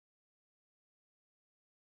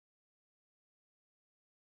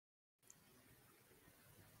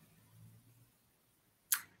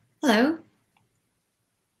Hello.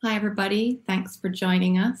 Hi, everybody. Thanks for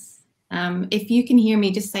joining us. If you can hear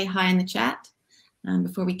me, just say hi in the chat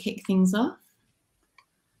before we kick things off.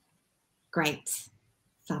 Great.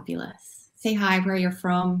 Fabulous. Say hi where you're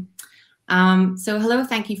from. So hello,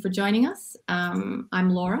 thank you for joining us. I'm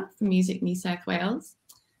Laura from Music New South Wales.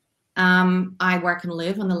 I work and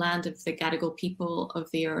live on the land of the Gadigal people of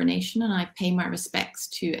the Eora Nation, and I pay my respects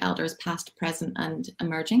to elders past, present and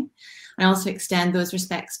emerging. I also extend those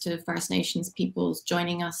respects to First Nations peoples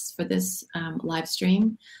joining us for this live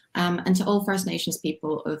stream, and to all First Nations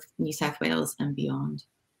people of New South Wales and beyond.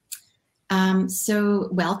 So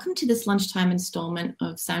welcome to this lunchtime instalment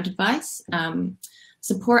of Sound Advice.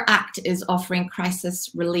 Support Act is offering crisis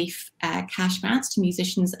relief cash grants to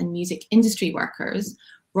musicians and music industry workers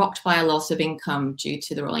rocked by a loss of income due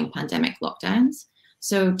to the rolling pandemic lockdowns.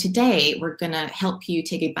 So today we're going to help you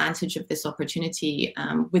take advantage of this opportunity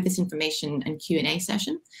with this information and Q&A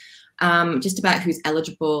session, just about who's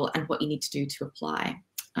eligible and what you need to do to apply.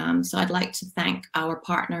 So I'd like to thank our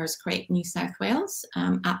partners, Create New South Wales,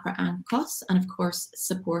 APRA and COS, and of course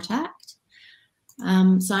Support Act.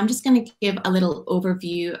 So I'm just going to give a little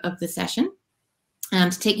overview of the session. To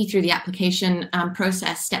take you through the application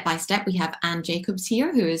process step by step, we have Anne Jacobs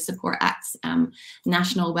here, who is Support Act's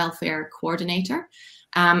National Welfare Coordinator.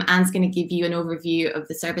 Anne's going to give you an overview of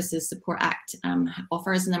the services Support Act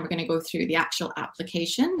offers, and then we're going to go through the actual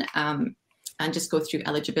application and just go through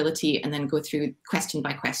eligibility and then go through question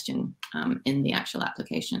by question in the actual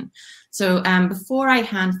application. So before I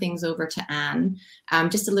hand things over to Anne,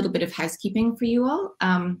 just a little bit of housekeeping for you all.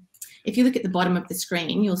 If you look at the bottom of the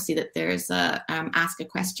screen, you'll see that there's a ask a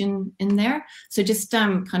question in there. So just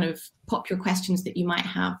kind of pop your questions that you might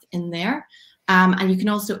have in there. And you can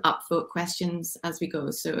also upvote questions as we go.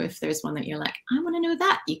 So if there's one that you're like, I want to know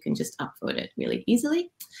that, you can just upvote it really easily.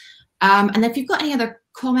 And if you've got any other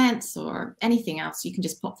comments or anything else, you can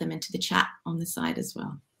just pop them into the chat on the side as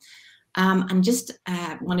well. And just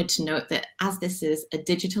wanted to note that as this is a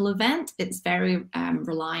digital event, it's very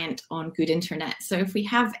reliant on good internet. So if we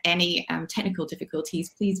have any technical difficulties,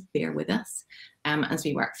 please bear with us as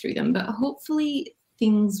we work through them. But hopefully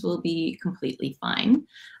things will be completely fine.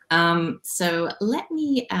 So let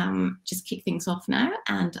me just kick things off now,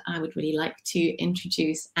 and I would really like to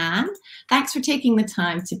introduce Anne. Thanks for taking the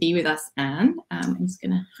time to be with us, Anne. I'm just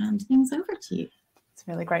going to hand things over to you. It's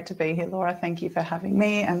really great to be here, Laura. Thank you for having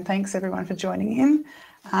me, and thanks everyone for joining in.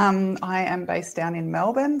 I am based down in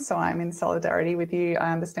Melbourne, so I'm in solidarity with you.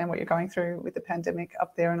 I understand what you're going through with the pandemic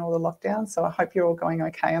up there and all the lockdowns, so I hope you're all going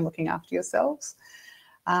okay and looking after yourselves.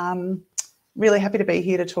 Really happy to be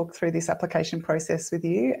here to talk through this application process with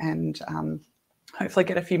you, and hopefully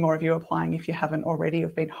get a few more of you applying if you haven't already.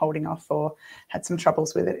 You've been holding off or had some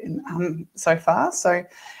troubles with it so far. So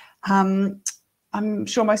I'm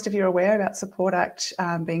sure most of you are aware about Support Act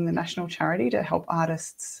being the national charity to help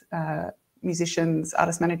artists, musicians,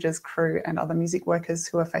 artist managers, crew and other music workers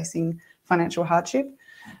who are facing financial hardship.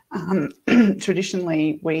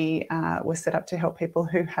 Traditionally, we were set up to help people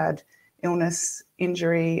who had illness,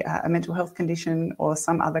 injury, a mental health condition or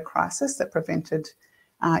some other crisis that prevented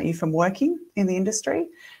you from working in the industry.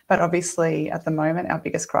 But obviously at the moment, our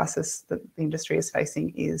biggest crisis that the industry is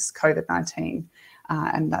facing is COVID-19.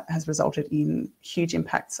 And that has resulted in huge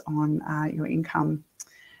impacts on your income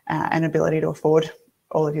and ability to afford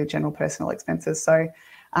all of your general personal expenses. So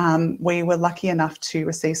we were lucky enough to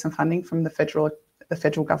receive some funding from the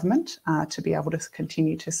federal government to be able to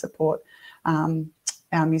continue to support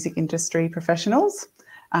our music industry professionals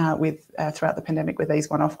throughout the pandemic with these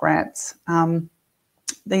one-off grants.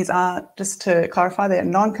 These are, just to clarify, they're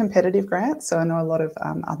non-competitive grants. So I know a lot of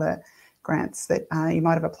other grants that you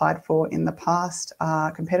might have applied for in the past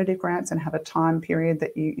are competitive grants and have a time period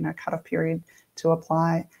that cut-off period to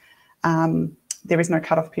apply. There is no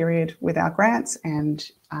cut-off period with our grants, and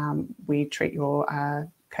we treat your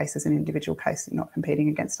case as an individual case, not competing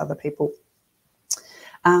against other people.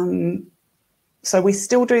 So we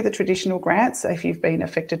still do the traditional grants. If you've been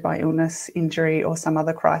affected by illness, injury or some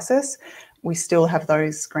other crisis, we still have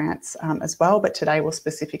those grants as well, but today we'll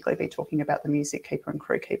specifically be talking about the Music Keeper and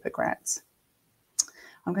Crew Keeper grants.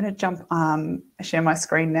 I'm going to share my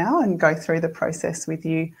screen now and go through the process with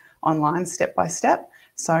you online step by step.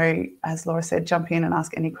 So as Laura said, jump in and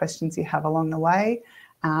ask any questions you have along the way.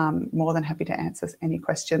 More than happy to answer any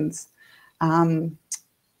questions.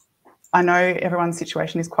 I know everyone's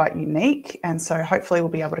situation is quite unique, and so hopefully we'll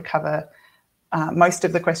be able to cover most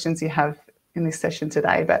of the questions you have in this session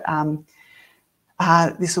today, but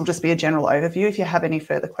this will just be a general overview. If you have any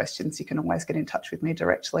further questions, you can always get in touch with me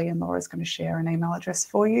directly, and Laura's going to share an email address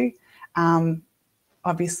for you.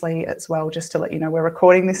 obviously as well, just to let you know, we're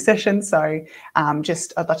recording this session. So I'd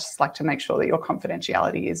just like to make sure that your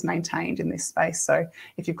confidentiality is maintained in this space. So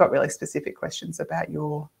if you've got really specific questions about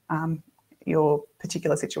your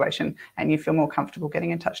particular situation and you feel more comfortable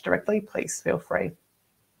getting in touch directly, please feel free.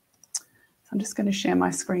 So I'm just going to share my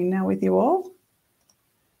screen now with you all.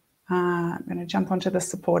 I'm going to jump onto the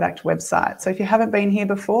Support Act website. So if you haven't been here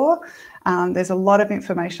before, there's a lot of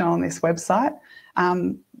information on this website.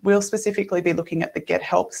 We'll specifically be looking at the Get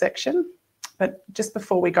Help section, but just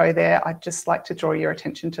before we go there, I'd just like to draw your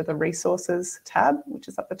attention to the Resources tab, which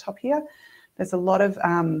is up the top here. There's a lot of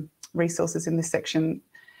resources in this section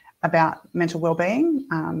about mental wellbeing,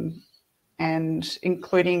 and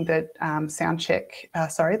including the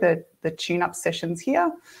the tune-up sessions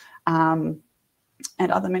here,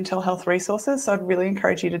 and other mental health resources. So I'd really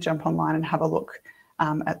encourage you to jump online and have a look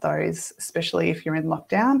at those, especially if you're in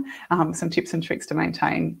lockdown. Some tips and tricks to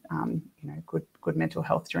maintain, good mental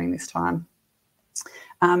health during this time.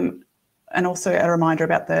 And also a reminder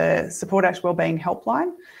about the Support Act Wellbeing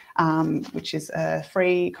Helpline, which is a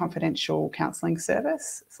free confidential counselling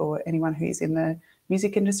service for anyone who's in the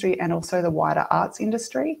music industry and also the wider arts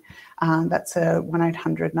industry. That's a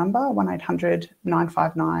 1-800 number,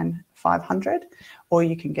 1-800-959-500, or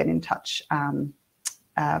you can get in touch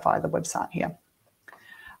via the website here.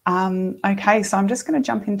 Okay, so I'm just going to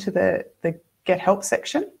jump into the Get Help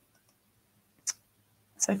section.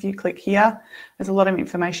 So if you click here, there's a lot of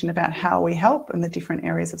information about how we help and the different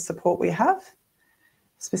areas of support we have.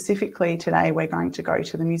 Specifically today, we're going to go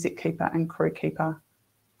to the Music Keeper and Crew Keeper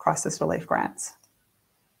Crisis Relief Grants.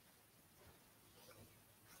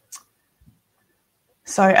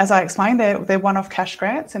 So as I explained, they're one-off cash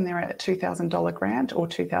grants, and they're a $2,000 grant or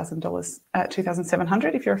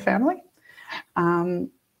 $2,700 if you're a family.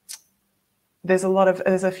 There's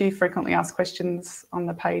a few frequently asked questions on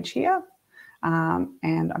the page here,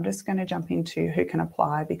 and I'm just going to jump into who can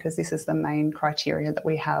apply, because this is the main criteria that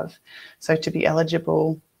we have. So to be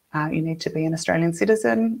eligible, you need to be an Australian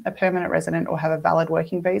citizen, a permanent resident, or have a valid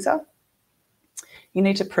working visa. You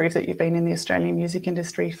need to prove that you've been in the Australian music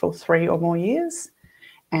industry for 3 or more years,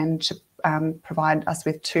 and to provide us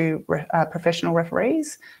with 2 professional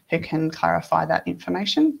referees who can clarify that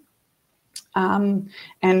information. And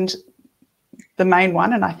the main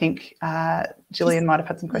one, and I think Gillian might have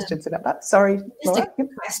had some questions about that. Sorry, just Laura. a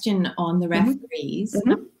question on the referees.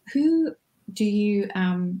 Mm-hmm. Who do you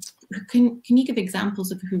can you give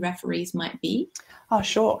examples of who referees might be? Oh,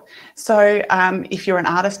 sure. So if you're an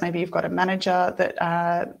artist, maybe you've got a manager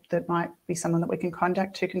that might be someone that we can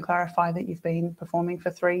contact who can clarify that you've been performing for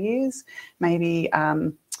 3 years. Maybe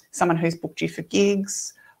someone who's booked you for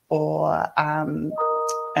gigs, or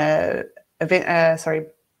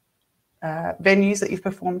venues that you've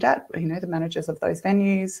performed at, the managers of those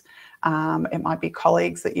venues. It might be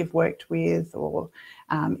colleagues that you've worked with, or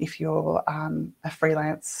if you're a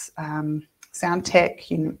freelance sound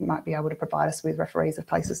tech, you might be able to provide us with referees of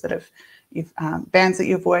places that you've bands that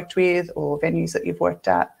you've worked with, or venues that you've worked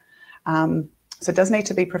at. So it does need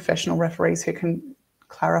to be professional referees who can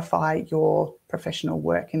clarify your professional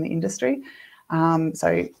work in the industry.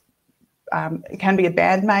 It can be a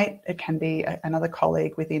bandmate, it can be another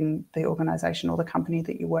colleague within the organisation or the company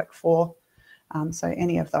that you work for. So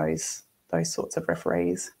any of those sorts of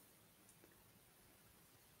referees.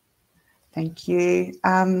 Thank you.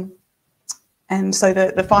 And so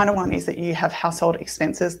the final one is that you have household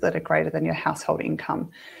expenses that are greater than your household income.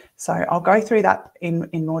 So I'll go through that in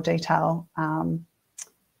more detail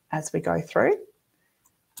as we go through.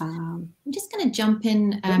 I'm just going to jump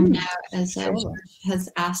in now, as has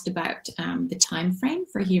asked about the time frame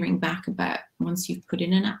for hearing back about once you've put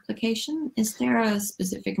in an application. Is there a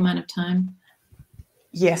specific amount of time?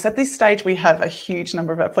 Yes, at this stage we have a huge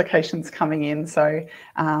number of applications coming in. So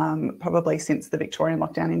probably since the Victorian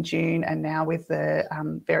lockdown in June, and now with the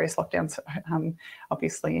various lockdowns,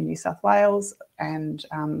 obviously in New South Wales and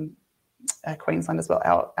Queensland as well,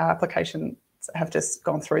 our applications have just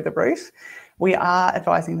gone through the roof. We are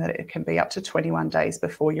advising that it can be up to 21 days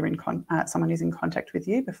before you're someone is in contact with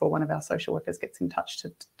you, before one of our social workers gets in touch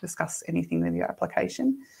to discuss anything with your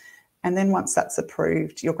application. And then once that's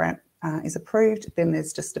approved, your grant is approved, then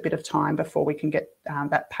there's just a bit of time before we can get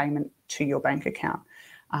that payment to your bank account.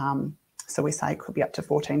 So we say it could be up to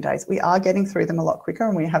 14 days. We are getting through them a lot quicker,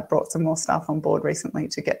 and we have brought some more staff on board recently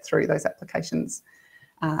to get through those applications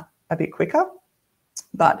a bit quicker.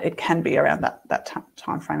 But it can be around that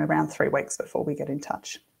time frame, around 3 weeks before we get in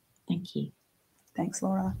touch. Thank you. Thanks,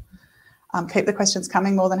 Laura. Keep the questions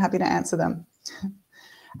coming, more than happy to answer them.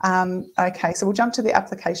 Okay, so we'll jump to the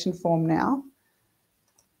application form now.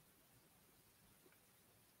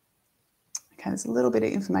 Okay, there's a little bit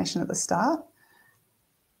of information at the start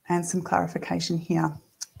and some clarification here.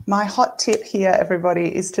 My hot tip here,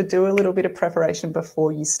 everybody, is to do a little bit of preparation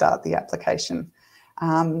before you start the application.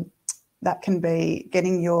 That can be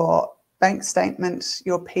getting your bank statement,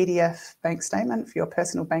 your PDF bank statement for your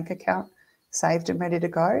personal bank account saved and ready to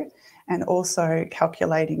go, and also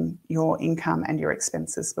calculating your income and your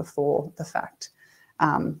expenses before the fact,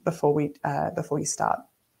 before you start.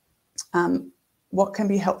 What can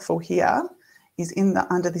be helpful here is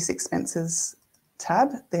under this expenses tab,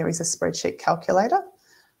 there is a spreadsheet calculator.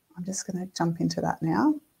 I'm just going to jump into that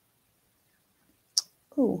now.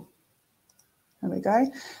 Ooh, there we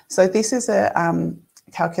go. So this is a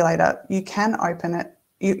calculator. You can open it.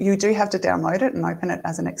 You do have to download it and open it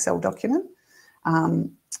as an Excel document. And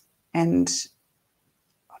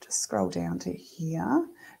I'll just scroll down to here.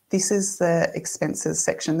 This is the expenses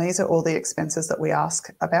section. These are all the expenses that we ask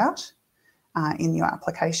about in your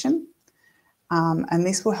application. And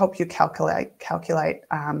this will help you calculate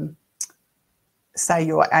say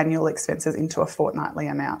your annual expenses into a fortnightly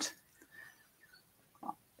amount.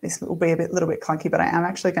 This will be a little bit clunky, but I am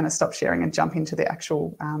actually going to stop sharing and jump into the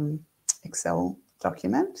actual Excel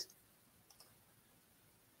document.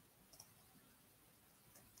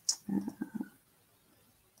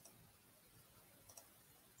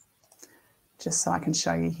 Just so I can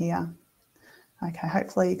show you here. Okay,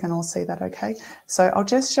 hopefully you can all see that okay. So I'll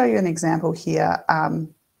just show you an example here.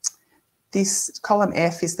 This column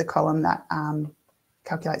F is the column that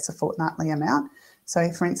calculates a fortnightly amount.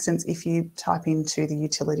 So for instance, if you type into the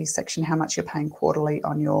utilities section how much you're paying quarterly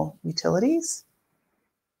on your utilities,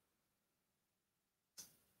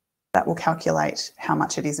 that will calculate how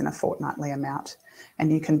much it is in a fortnightly amount.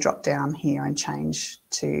 And you can drop down here and change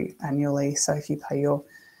to annually. So if you pay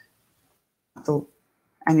the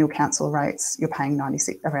annual council rates, you're paying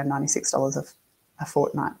around $96 a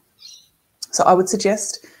fortnight. So I would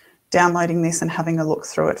suggest downloading this and having a look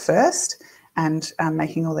through it first and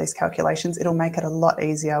making all these calculations. It'll make it a lot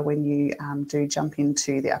easier when you do jump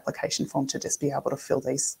into the application form to just be able to fill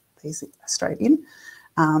these straight in.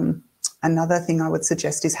 Another thing I would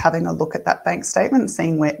suggest is having a look at that bank statement and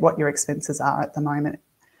seeing what your expenses are at the moment.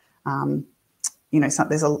 You know,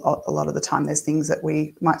 there's a lot of the time there's things that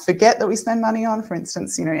we might forget that we spend money on, for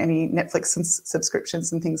instance, you know, any Netflix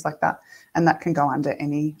subscriptions and things like that, and that can go under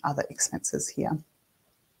any other expenses here.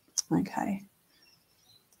 Okay.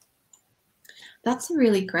 That's a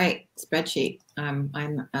really great spreadsheet.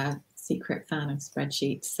 I'm a secret fan of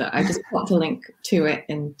spreadsheets, so I just popped a link to it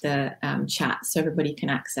in the chat so everybody can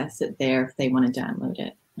access it there if they want to download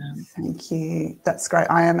it. Thank you. That's great.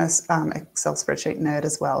 I am an Excel spreadsheet nerd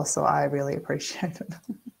as well, so I really appreciate it.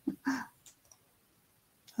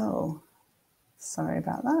 Oh, sorry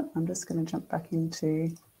about that. I'm just going to jump back into,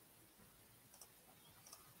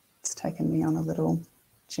 it's taken me on a little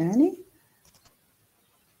journey.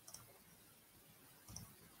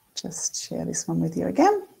 Just share this one with you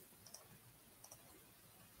again.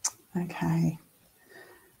 Okay.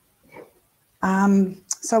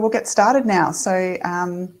 So we'll get started now. So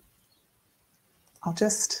I'll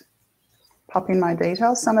just pop in my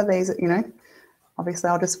details. Some of these, you know, obviously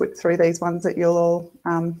I'll just whip through these ones that you'll all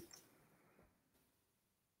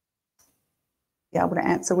be able to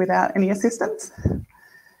answer without any assistance.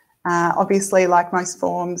 Obviously, like most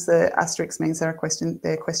forms, the asterisk means they're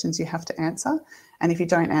questions you have to answer. And if you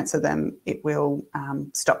don't answer them, it will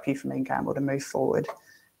stop you from being able to move forward.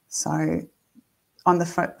 So on the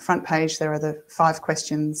front page, there are the 5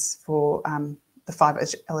 questions for the 5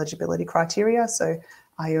 eligibility criteria. So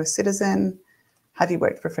are you a citizen? Have you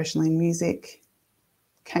worked professionally in music?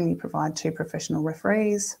 Can you provide 2 professional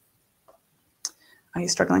referees? Are you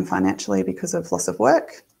struggling financially because of loss of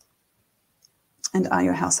work? And are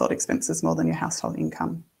your household expenses more than your household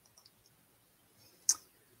income?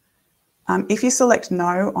 If you select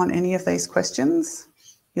no on any of these questions,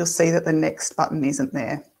 you'll see that the next button isn't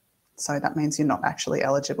there. So that means you're not actually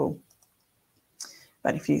eligible.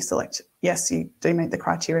 But if you select yes, you do meet the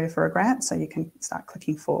criteria for a grant, so you can start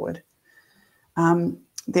clicking forward.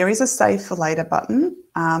 There is a save for later button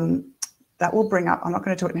that will bring up, I'm not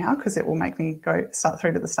going to do it now because it will make me start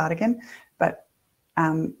through to the start again, but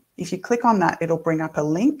if you click on that, it'll bring up a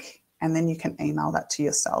link and then you can email that to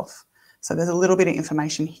yourself. So there's a little bit of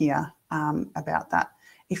information here about that.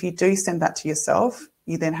 If you do send that to yourself,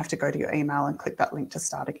 you then have to go to your email and click that link to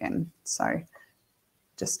start again. So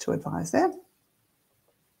just to advise there.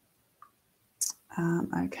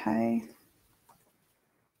 Okay.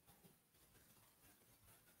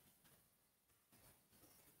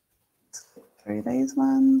 Let's flip through these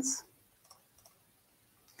ones.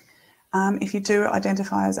 If you do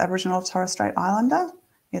identify as Aboriginal or Torres Strait Islander,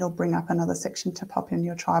 it'll bring up another section to pop in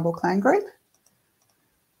your tribal clan group.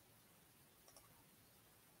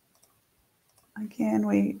 Again,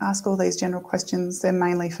 we ask all these general questions. They're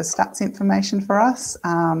mainly for stats information for us.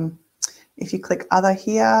 If you click other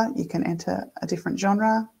here, you can enter a different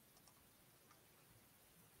genre.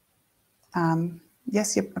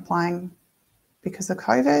 Yes, you're applying because of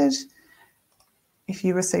COVID. If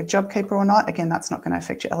you receive JobKeeper or not, again, that's not going to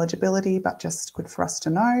affect your eligibility, but just good for us to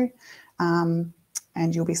know.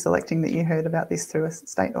 And you'll be selecting that you heard about this through a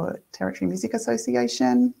state or territory music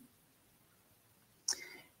association.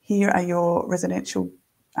 Here are your residential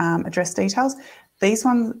address details.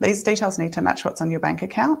 These details need to match what's on your bank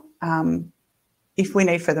account. If we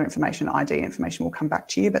need further information, ID information will come back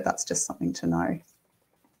to you, but that's just something to know.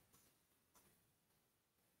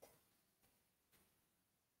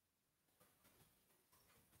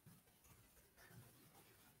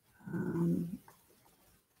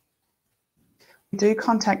 We do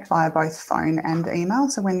contact via both phone and email.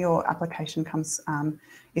 So when your application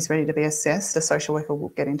is ready to be assessed, a social worker will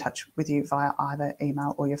get in touch with you via either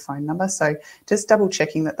email or your phone number. So just double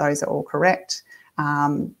checking that those are all correct.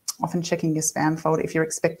 Often checking your spam folder. If you're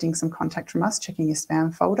expecting some contact from us, checking your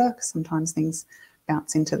spam folder, because sometimes things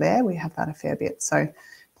bounce into there. We have that a fair bit. So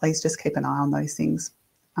please just keep an eye on those things.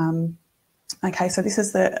 Okay, so this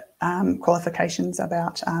is the qualifications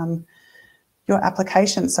about your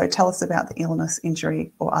application. So tell us about the illness,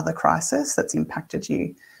 injury or other crisis that's impacted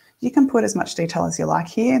you. You can put as much detail as you like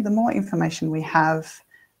here. The more information we have,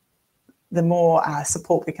 the more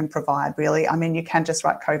support we can provide, really. I mean, you can just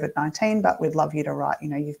write COVID-19, but we'd love you to write, you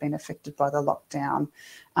know, you've been affected by the lockdown,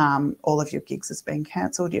 all of your gigs has been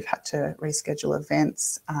cancelled, you've had to reschedule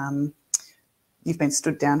events, you've been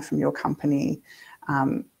stood down from your company,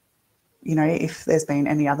 you know, if there's been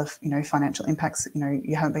any other, you know, financial impacts, you know,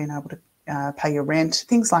 you haven't been able to pay your rent,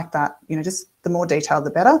 things like that, you know, just the more detail,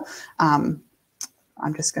 the better.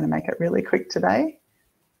 I'm just going to make it really quick today.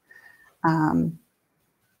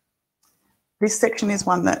 This section is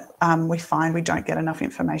one that we find we don't get enough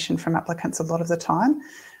information from applicants a lot of the time.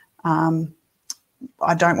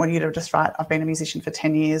 I don't want you to just write, I've been a musician for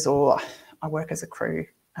 10 years or I work as a crew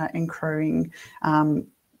in crewing.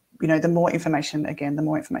 You know, the more information, again, the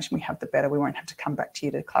more information we have, the better. We won't have to come back to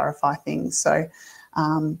you to clarify things. So,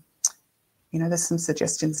 you know, there's some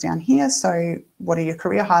suggestions down here. So what are your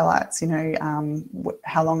career highlights? You know,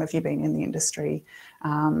 how long have you been in the industry?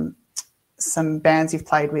 Some bands you've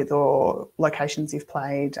played with or locations you've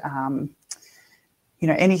played, you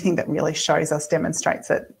know, anything that really shows us, demonstrates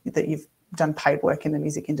that you've done paid work in the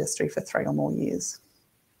music industry for 3 or more years.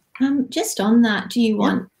 Just on that, do you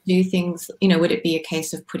want to do things, you know, would it be a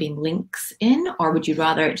case of putting links in or would you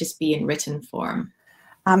rather it just be in written form?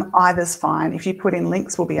 Either's fine. If you put in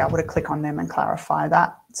links, we'll be able to click on them and clarify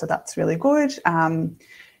that. So that's really good.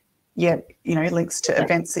 Yeah, you know, links to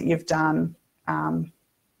events that you've done,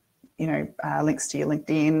 you know, links to your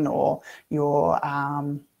LinkedIn or your,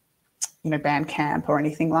 you know, Bandcamp or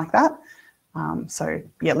anything like that. So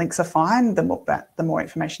yeah, links are fine. The more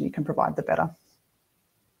information you can provide, the better.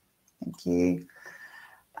 Thank you.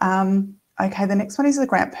 Okay, the next one is the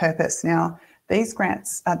grant purpose. Now, these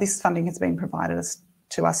grants, this funding has been provided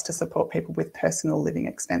to us to support people with personal living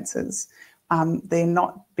expenses. They're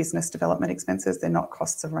not business development expenses. They're not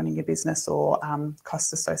costs of running your business or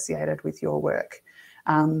costs associated with your work.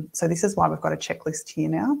 So this is why we've got a checklist here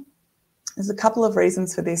now. There's a couple of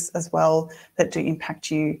reasons for this as well that do impact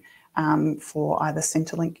you for either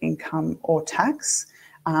Centrelink income or tax.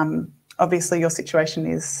 Obviously, your situation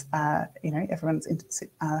is, you know, everyone's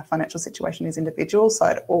financial situation is individual, so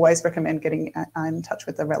I'd always recommend getting in touch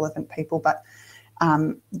with the relevant people. But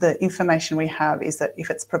the information we have is that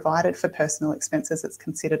if it's provided for personal expenses, it's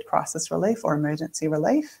considered crisis relief or emergency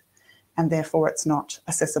relief, and therefore it's not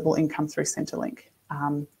assessable income through Centrelink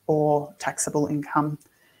or taxable income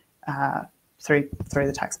through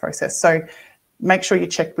the tax process. So make sure you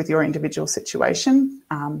check with your individual situation,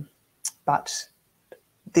 but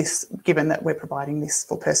this, given that we're providing this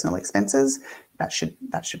for personal expenses, that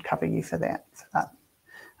should cover you for that.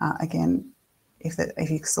 Again, if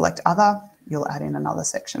you select other, you'll add in another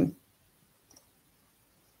section.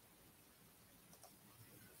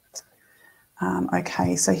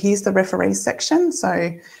 Okay, so here's the referees section.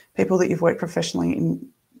 So people that you've worked professionally in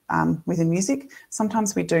within music.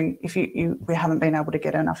 Sometimes we do, if we haven't been able to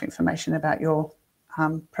get enough information about your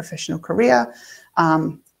professional career,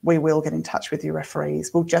 we will get in touch with your referees.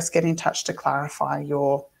 We'll just get in touch to clarify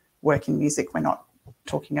your work in music. We're not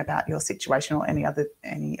talking about your situation or any of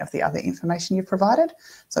the other information you've provided.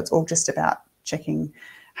 So it's all just about checking,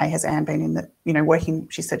 hey, has Anne been in the, you know, working,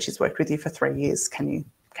 she said she's worked with you for 3 years. Can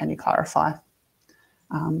you clarify?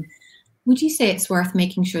 Would you say it's worth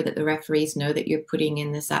making sure that the referees know that you're putting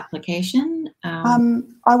in this application?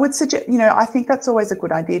 I would suggest, I think that's always a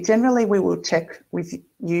good idea. Generally, we will check with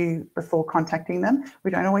you before contacting them.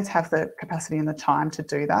 We don't always have the capacity and the time to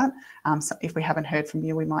do that. So if we haven't heard from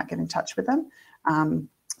you, we might get in touch with them.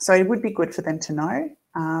 So it would be good for them to know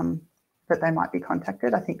that they might be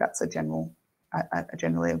contacted. I think that's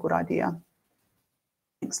generally a good idea.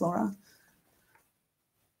 Thanks, Laura.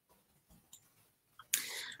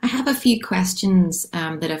 I have a few questions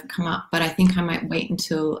that have come up, but I think I might wait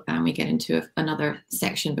until we get into another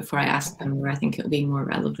section before I ask them, where I think it'll be more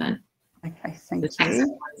relevant. Okay, thank you.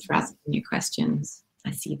 Thanks for asking your questions.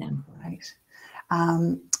 I see them. Great.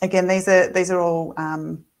 Again, these are all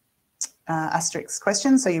asterisk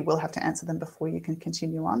questions, so you will have to answer them before you can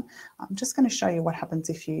continue on. I'm just going to show you what happens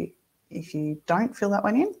if you don't fill that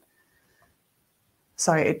one in.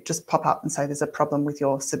 So it just pop up and say there's a problem with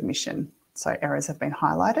your submission. So errors have been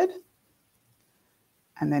highlighted,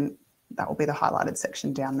 and then that will be the highlighted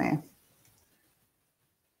section down there.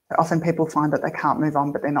 Often people find that they can't move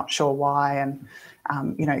on, but they're not sure why, and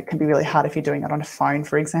it can be really hard if you're doing it on a phone,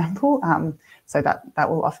 for example. So that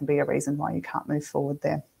will often be a reason why you can't move forward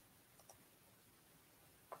there.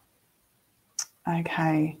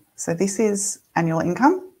 Okay, so this is annual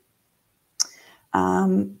income.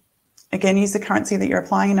 Again, use the currency that you're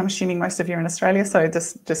applying in. I'm assuming most of you are in Australia, so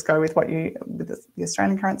just go with with the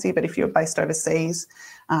Australian currency. But if you're based overseas,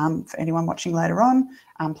 for anyone watching later on,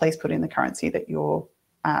 please put in the currency that you're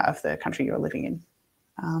of the country you're living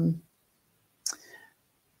in.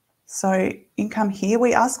 So income here,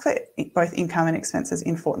 we ask for both income and expenses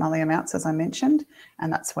in fortnightly amounts, as I mentioned,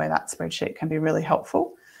 and that's where that spreadsheet can be really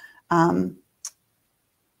helpful.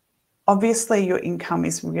 Obviously, your income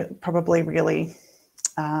is probably really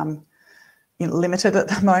limited at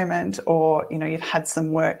the moment, or you've had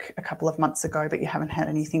some work a couple of months ago but you haven't had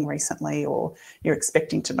anything recently, or you're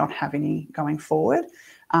expecting to not have any going forward.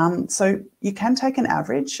 So you can take an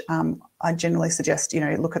average. I generally suggest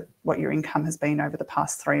look at what your income has been over the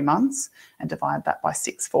past 3 months and divide that by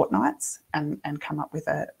 6 fortnights and come up with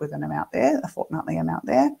an amount there, a fortnightly amount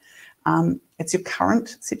there. It's your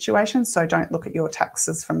current situation, so don't look at your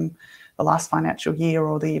taxes from the last financial year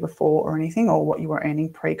or the year before or anything, or what you were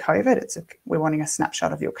earning pre-COVID. We're wanting a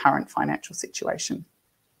snapshot of your current financial situation.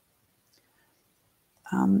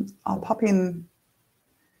 I'll pop in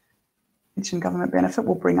pension government benefit.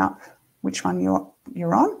 We'll bring up which one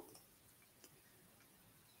you're on.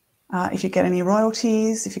 If you get any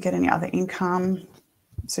royalties, if you get any other income,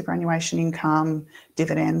 superannuation income,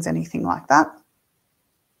 dividends, anything like that,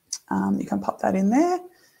 you can pop that in there.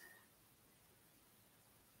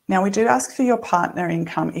 Now, we do ask for your partner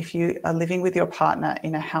income if you are living with your partner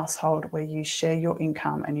in a household where you share your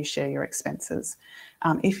income and you share your expenses.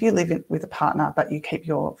 If you live with a partner but you keep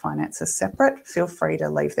your finances separate, feel free to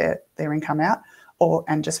leave their income out,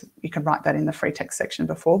 and you can write that in the free text section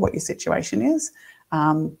before what your situation is.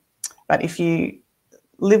 But if you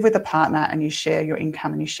live with a partner and you share your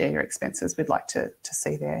income and you share your expenses, we'd like to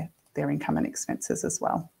see their income and expenses as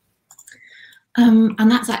well. And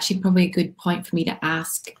that's actually probably a good point for me to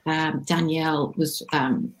ask. Danielle was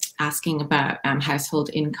asking about household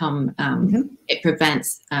income. It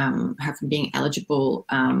prevents her from being eligible.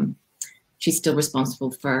 She's still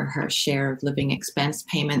responsible for her share of living expense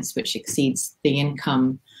payments, which exceeds the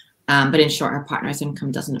income. But in short, her partner's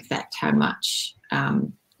income doesn't affect how much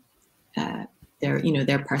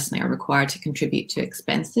they personally are required to contribute to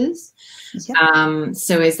expenses. Yep.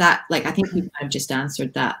 So is that, I think you kind of just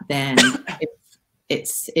answered that then.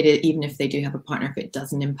 Even if they do have a partner, if it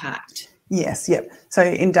doesn't impact. Yes, yep. So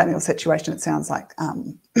in Daniel's situation, it sounds like,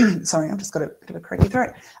 sorry, I've just got a bit of a croaky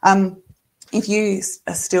throat. If you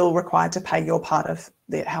are still required to pay your part of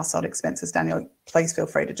the household expenses, Daniel, please feel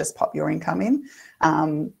free to just pop your income in.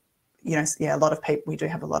 A lot of people, we do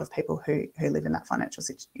have a lot of people who live in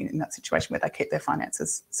that situation where they keep their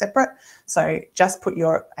finances separate. So just put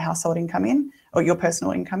your household income in, or your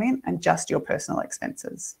personal income in, and just your personal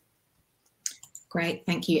expenses. Great,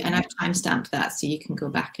 thank you. And I've timestamped that, so you can go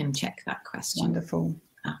back and check that question. Wonderful.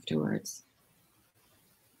 Afterwards.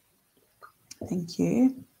 Thank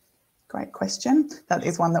you. Great question. That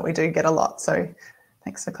is one that we do get a lot, so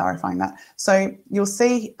thanks for clarifying that. So you'll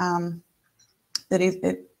see that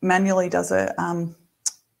it manually does a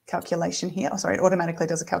calculation here. Oh, sorry, it automatically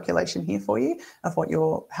does a calculation here for you of what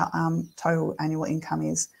your total annual income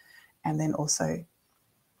is, and then also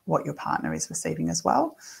what your partner is receiving as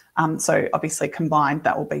well. So obviously combined,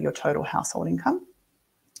 that will be your total household income.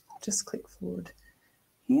 I'll just click forward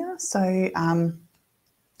here. So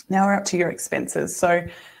now we're up to your expenses. So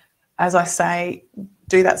as I say,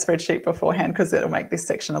 do that spreadsheet beforehand, because it'll make this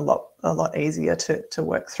section a lot easier to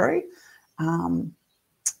work through.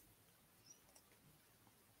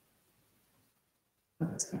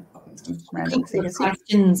 Random figures here.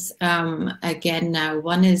 Questions again now.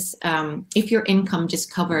 One is if your income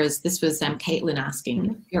just covers, this was Caitlin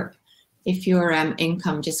asking, if your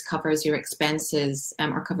income just covers your expenses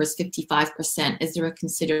or covers 55%, is there a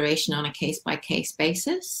consideration on a case-by-case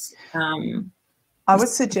basis? I would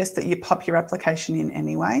suggest that you pop your application in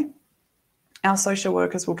anyway. Our social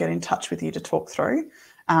workers will get in touch with you to talk through.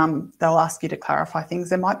 They'll ask you to clarify things.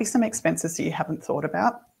 There might be some expenses that you haven't thought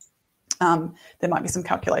about. There might be some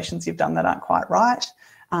calculations you've done that aren't quite right.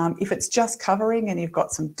 If it's just covering and you've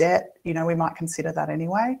got some debt, we might consider that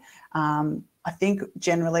anyway. I think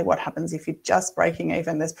generally what happens if you're just breaking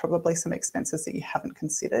even, there's probably some expenses that you haven't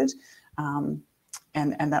considered, and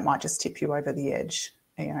that might just tip you over the edge,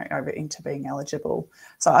 over into being eligible.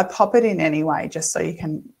 So I pop it in anyway, just so you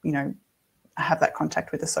can, have that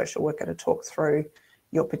contact with a social worker to talk through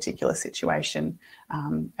your particular situation,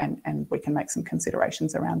 and we can make some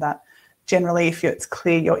considerations around that. Generally, if it's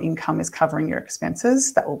clear your income is covering your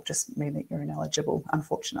expenses, that will just mean that you're ineligible,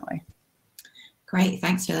 unfortunately. Great,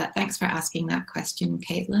 thanks for that. Thanks for asking that question,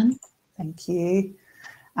 Caitlin. Thank you.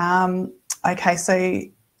 Okay, so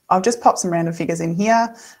I'll just pop some random figures in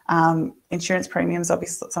here. Insurance premiums,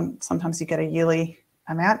 obviously, sometimes you get a yearly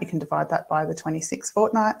amount. You can divide that by the 26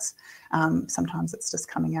 fortnights. Sometimes it's just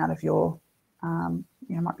coming out of your,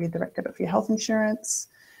 might be a direct debit for your health insurance.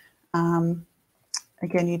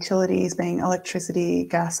 Again, utilities being electricity,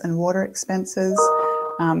 gas and water expenses.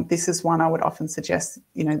 This is one I would often suggest,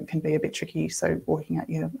 can be a bit tricky. So working out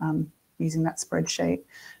your, using that spreadsheet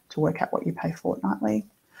to work out what you pay fortnightly.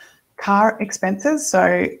 Car expenses.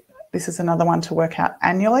 So this is another one to work out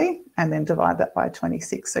annually and then divide that by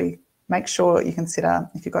 26. So you make sure you consider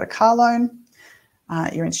if you've got a car loan,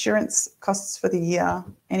 your insurance costs for the year,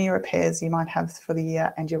 any repairs you might have for the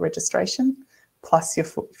year, and your registration, plus your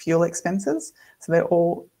fuel expenses. So they're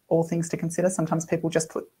all things to consider. Sometimes people just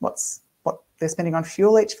put what they're spending on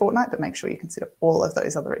fuel each fortnight, but make sure you consider all of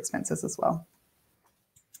those other expenses as well.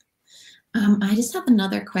 I just have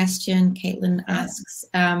another question. Caitlin asks,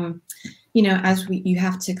 as you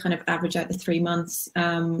have to kind of average out the 3 months,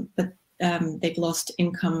 but they've lost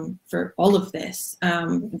income for all of this,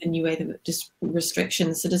 the new way that just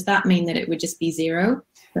restrictions. So does that mean that it would just be zero?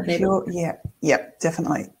 Yeah,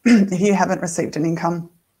 definitely. If you haven't received an income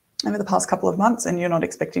over the past couple of months and you're not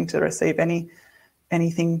expecting to receive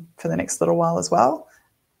anything for the next little while as well,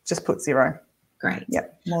 just put zero. Great.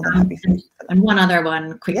 Yep, more than happy for that. And one other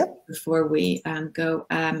one quick before we go.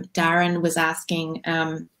 Darren was asking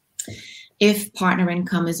if partner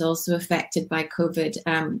income is also affected by COVID.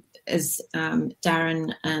 As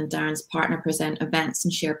Darren and Darren's partner present events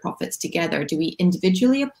and share profits together, do we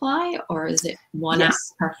individually apply, or is it one app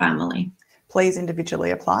per family? Please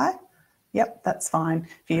individually apply. Yep, that's fine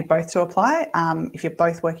for you both to apply. If you're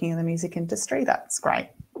both working in the music industry, that's great.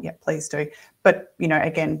 Yep, please do. But,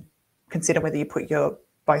 again, consider whether you put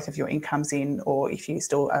both of your incomes in, or if you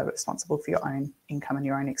still are responsible for your own income and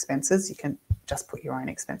your own expenses, you can just put your own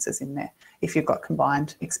expenses in there. If you've got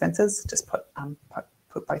combined expenses, just put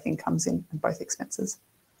both incomes in and both expenses.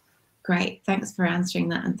 Great. Thanks for answering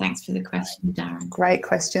that, and thanks for the question, Darren. Great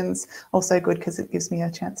questions. Also good because it gives me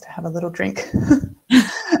a chance to have a little drink.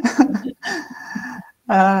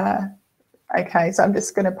 Okay, so I'm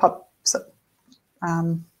just going to pop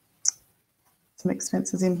some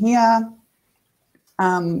expenses in here.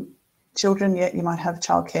 Children, you might have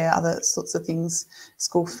childcare, other sorts of things,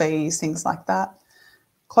 school fees, things like that.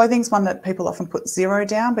 Clothing's one that people often put zero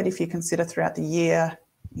down, but if you consider throughout the year,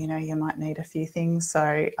 you might need a few things. So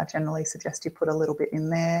I generally suggest you put a little bit in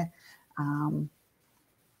there.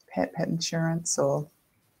 Pet insurance or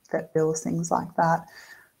vet bills, things like that.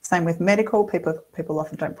 Same with medical. People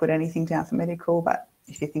often don't put anything down for medical, but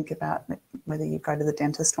if you think about whether you go to the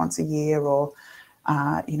dentist once a year or,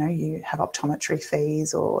 you have optometry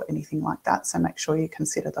fees or anything like that. So make sure you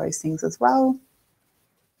consider those things as well.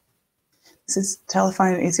 This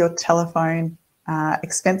is your telephone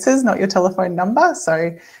expenses, not your telephone number.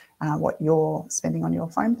 So what you're spending on your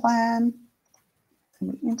phone plan, and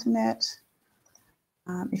the internet.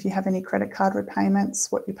 If you have any credit card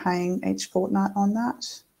repayments, what you're paying each fortnight on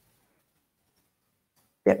that.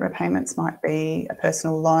 Debt repayments might be a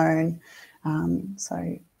personal loan.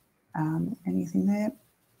 Anything there.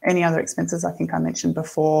 Any other expenses I think I mentioned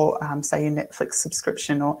before, say your Netflix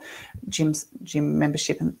subscription or gym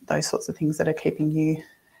membership and those sorts of things that are keeping you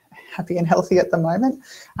happy and healthy at the moment,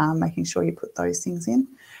 making sure you put those things in.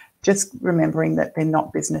 Just remembering that they're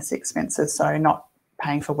not business expenses, so not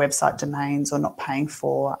paying for website domains or not paying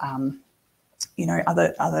for, you know,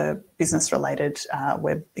 other business-related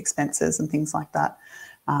web expenses and things like that.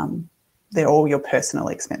 They're all your personal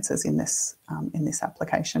expenses in this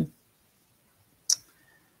application.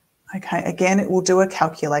 Okay, again, it will do a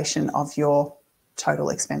calculation of your total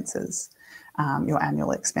expenses, your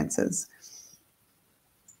annual expenses.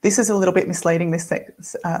 This is a little bit misleading. This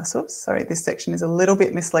section is a little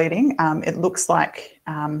bit misleading. It looks like,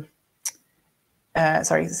 it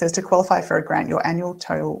says to qualify for a grant, your annual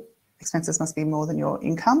total expenses must be more than your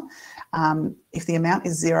income. If the amount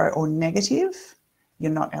is 0 or negative,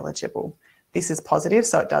 you're not eligible. This is positive,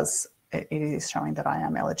 so it is showing that I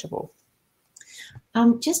am eligible.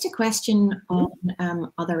 Just a question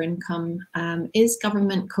on other income. Is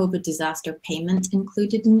government COVID disaster payment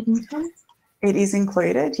included in income? It is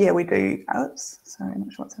included. Yeah, we do. Oops, sorry, I'm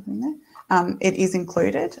not sure what's happening there. It is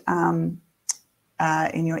included in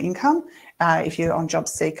your income. If you're on Job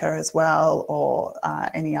Seeker as well, or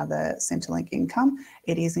any other Centrelink income,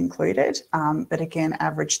 it is included. But again,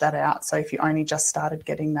 average that out. So if you only just started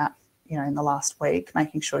getting that, you know, in the last week,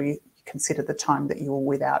 making sure you consider the time that you were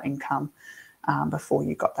without income before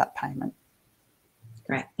you got that payment.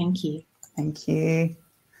 Great, thank you. Thank you.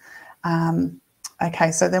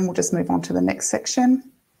 Okay, so then we'll just move on to the next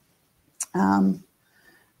section.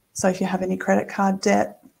 So if you have any credit card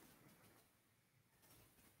debt,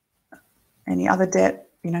 any other debt,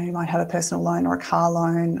 you know, you might have a personal loan or a car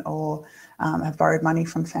loan, or have borrowed money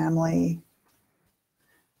from family,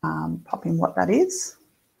 pop in what that is.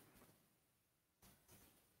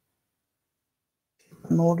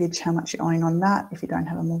 Mortgage, how much you're owing on that. If you don't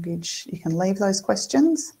have a mortgage, you can leave those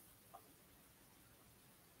questions.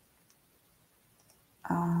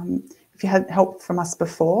 If you had help from us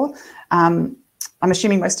before, I'm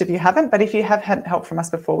assuming most of you haven't, but if you have had help from us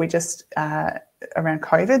before, we just, around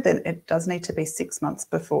COVID, then it does need to be 6 months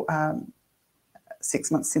before,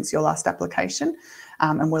 6 months since your last application,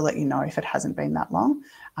 and we'll let you know if it hasn't been that long.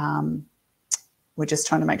 We're just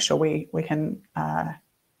trying to make sure we can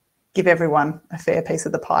give everyone a fair piece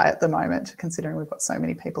of the pie at the moment, considering we've got so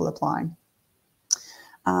many people applying.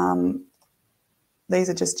 These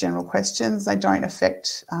are just general questions. They don't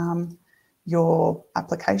affect your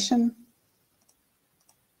application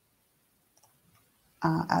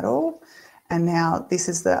at all. And now this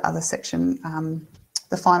is the other section,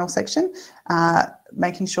 the final section,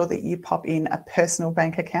 making sure that you pop in a personal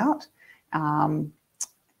bank account and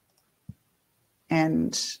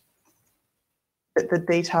that the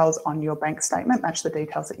details on your bank statement match the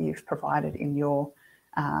details that you've provided in your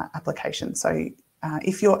application. So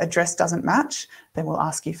if your address doesn't match, then we'll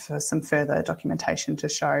ask you for some further documentation to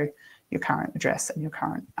show your current address and your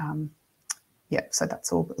current, yeah, so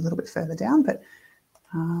that's all a little bit further down, but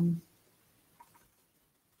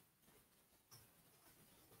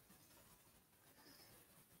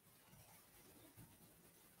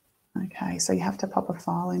okay, so you have to pop a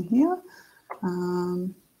file in here. I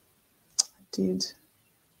did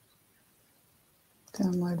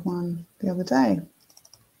download one the other day.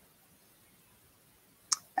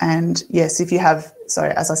 And yes, if you have, so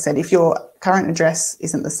as I said, if your current address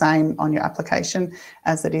isn't the same on your application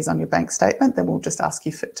as it is on your bank statement, then we'll just ask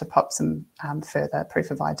you to pop some further proof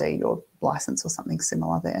of ID or license or something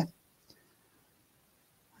similar there.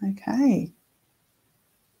 Okay.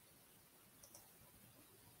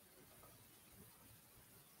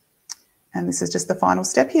 And this is just the final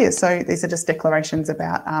step here. So these are just declarations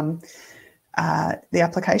about the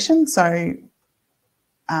application. So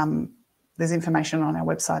there's information on our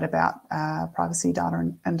website about privacy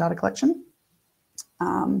data and data collection.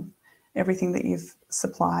 Everything that you've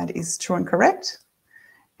supplied is true and correct,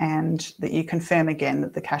 and that you confirm again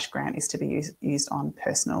that the cash grant is to be used on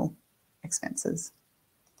personal expenses.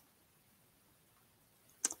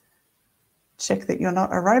 Check that you're not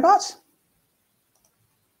a robot.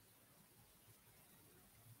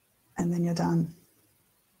 And then you're done,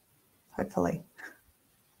 hopefully.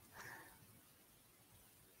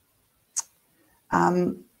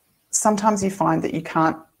 Sometimes you find that you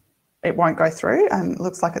can't, it won't go through, and it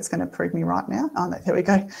looks like it's going to prove me right now. Oh, no, there we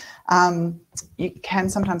go. You can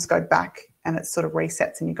sometimes go back and it sort of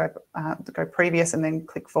resets and you go previous and then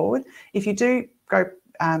click forward. If you do go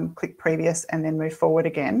click previous and then move forward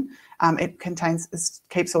again, it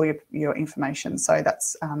keeps all your information. So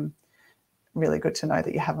that's really good to know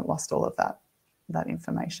that you haven't lost all of that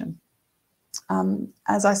information.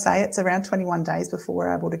 As I say, it's around 21 days before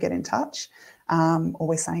we're able to get in touch, or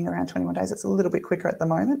we're saying around 21 days. It's a little bit quicker at the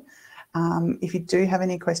moment. If you do have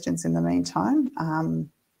any questions in the meantime,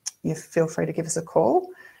 you feel free to give us a call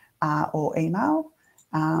or email.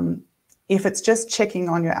 If it's just checking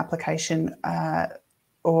on your application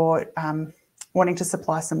wanting to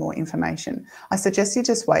supply some more information, I suggest you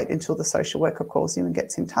just wait until the social worker calls you and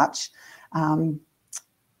gets in touch,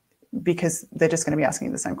 because they're just going to be asking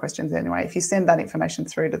you the same questions anyway. If you send that information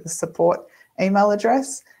through to the support email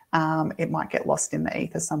address, it might get lost in the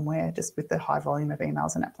ether somewhere, just with the high volume of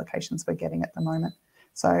emails and applications we're getting at the moment.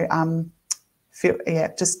 So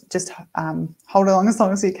just hold along as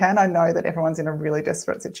long as you can. I know that everyone's in a really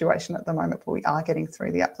desperate situation at the moment, but we are getting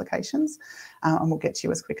through the applications, and we'll get to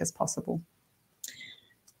you as quick as possible.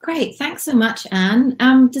 Great, thanks so much, Anne.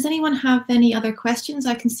 Does anyone have any other questions?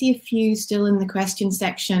 I can see a few still in the question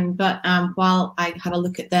section, but while I have a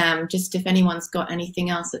look at them, just if anyone's got anything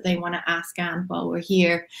else that they want to ask Anne while we're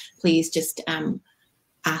here, please just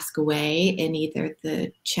ask away in either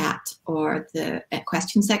the chat or the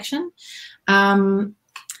question section.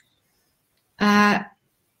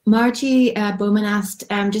 Margie Bowman asked,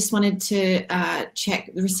 just wanted to check,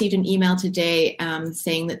 received an email today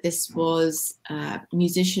saying that this was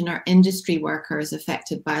musician or industry workers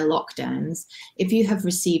affected by lockdowns. If you have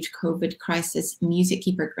received COVID crisis music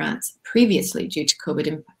keeper grants previously due to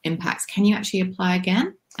COVID impacts, can you actually apply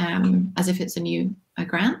again as if it's a new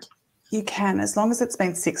grant? You can, as long as it's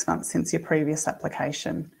been 6 months since your previous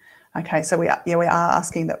application. Okay, so we are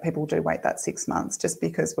asking that people do wait that 6 months, just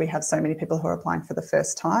because we have so many people who are applying for the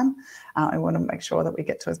first time. We want to make sure that we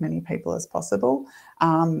get to as many people as possible.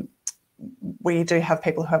 We do have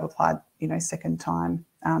people who have applied, second time,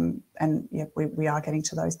 and we are getting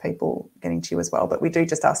to those people, getting to you as well. But we do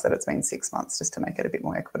just ask that it's been 6 months, just to make it a bit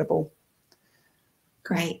more equitable.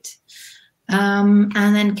 Great. And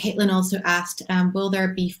then Caitlin also asked, will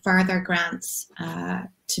there be further grants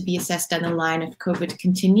to be assessed down the line if COVID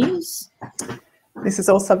continues? This is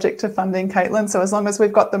all subject to funding, Caitlin. So as long as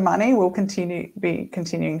we've got the money, we'll be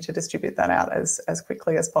continuing to distribute that out as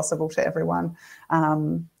quickly as possible to everyone.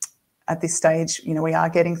 At this stage, we are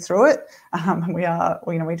getting through it.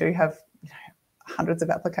 We do have hundreds of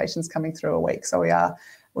applications coming through a week, so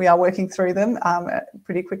we are working through them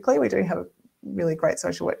pretty quickly. We do have a really great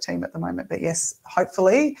social work team at the moment, but yes,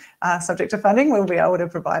 hopefully, subject to funding, we'll be able to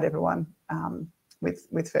provide everyone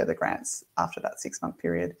with further grants after that 6 month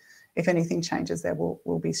period. If anything changes there,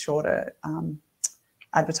 we'll be sure to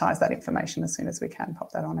advertise that information as soon as we can,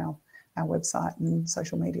 pop that on our website and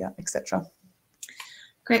social media, etc.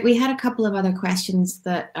 Great. We had a couple of other questions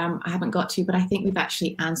that I haven't got to, but I think we've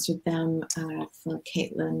actually answered them for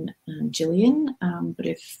Caitlin and Gillian. But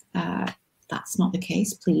if that's not the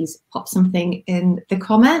case, please pop something in the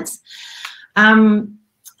comments.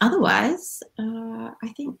 Otherwise,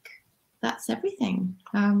 I think that's everything.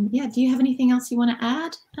 Yeah, do you have anything else you want to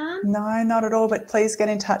add, Anne? No, not at all, but please get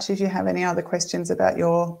in touch if you have any other questions about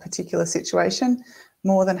your particular situation.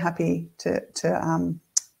 More than happy to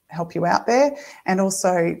help you out there. And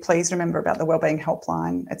also, please remember about the Wellbeing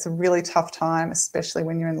Helpline. It's a really tough time, especially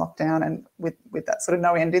when you're in lockdown and with that sort of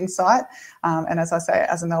no end in sight. And as I say,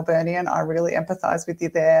 as a Melburnian, I really empathise with you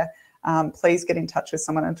there. Please get in touch with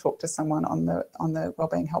someone and talk to someone on the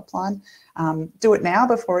Wellbeing Helpline. Do it now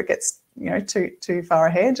before it gets too far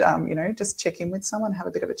ahead. Just check in with someone, have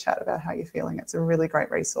a bit of a chat about how you're feeling. It's a really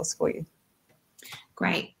great resource for you.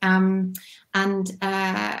 Great.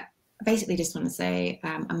 Basically just want to say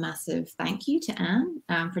a massive thank you to Anne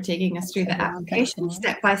for taking us through the application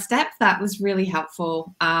step by step. That was really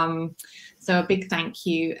helpful. So a big thank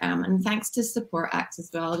you, and thanks to Support Act as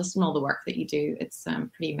well, just on all the work that you do. It's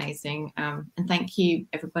pretty amazing. And thank you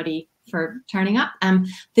everybody for turning up.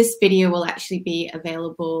 This video will actually be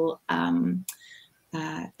available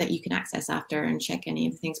that you can access after and check any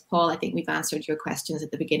of the things. Paul, I think we've answered your questions at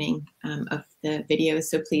the beginning of the video,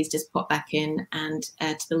 so please just pop back in and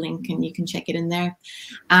to the link and you can check it in there.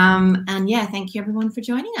 And yeah, thank you everyone for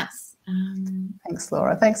joining us. Thanks,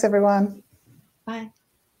 Laura. Thanks, everyone. Bye.